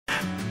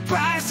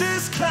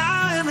Prices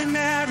climbing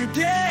every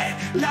day.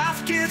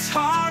 Life gets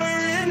harder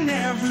in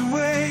every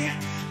way.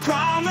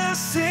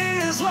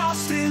 Promises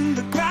lost in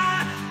the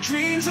grind.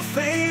 Dreams are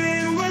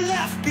fading, we're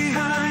left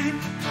behind.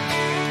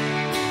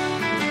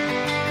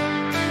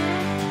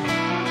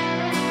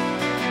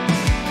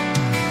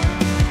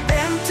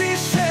 Empty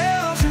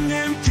shelves and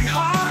empty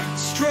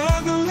hearts,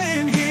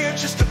 struggling here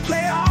just to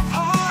play our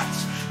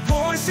parts.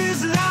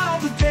 Voices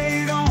loud but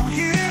they don't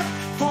hear.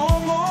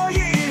 4 more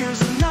years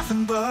of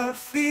nothing but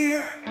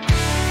fear.